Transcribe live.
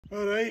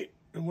All right,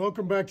 and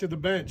welcome back to the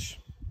bench.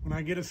 When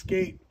I get a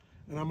skate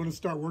and I'm gonna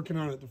start working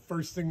on it, the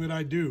first thing that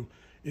I do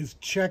is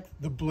check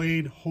the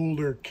blade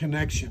holder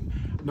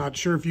connection. I'm not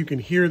sure if you can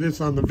hear this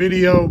on the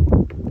video,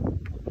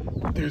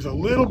 but there's a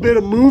little bit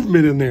of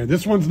movement in there.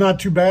 This one's not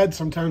too bad.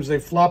 Sometimes they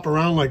flop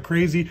around like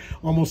crazy,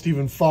 almost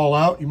even fall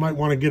out. You might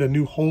wanna get a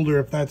new holder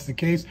if that's the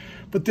case,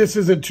 but this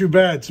isn't too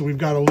bad. So we've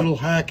got a little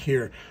hack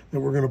here that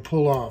we're gonna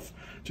pull off.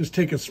 Just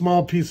take a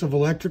small piece of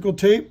electrical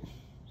tape,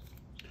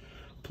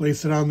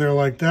 place it on there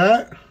like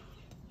that.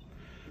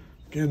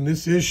 Again,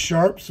 this is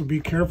sharp, so be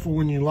careful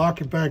when you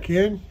lock it back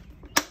in.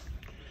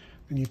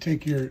 And you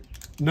take your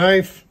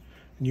knife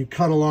and you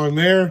cut along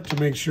there to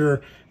make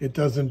sure it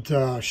doesn't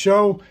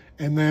show.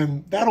 And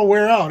then that'll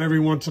wear out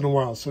every once in a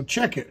while. So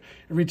check it.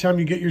 Every time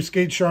you get your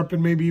skate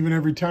sharpened, maybe even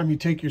every time you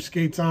take your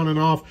skates on and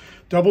off,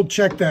 double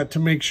check that to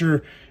make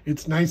sure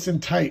it's nice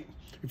and tight.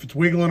 If it's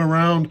wiggling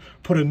around,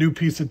 put a new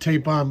piece of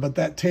tape on, but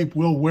that tape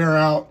will wear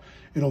out.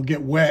 It'll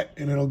get wet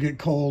and it'll get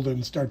cold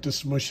and start to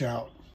smush out.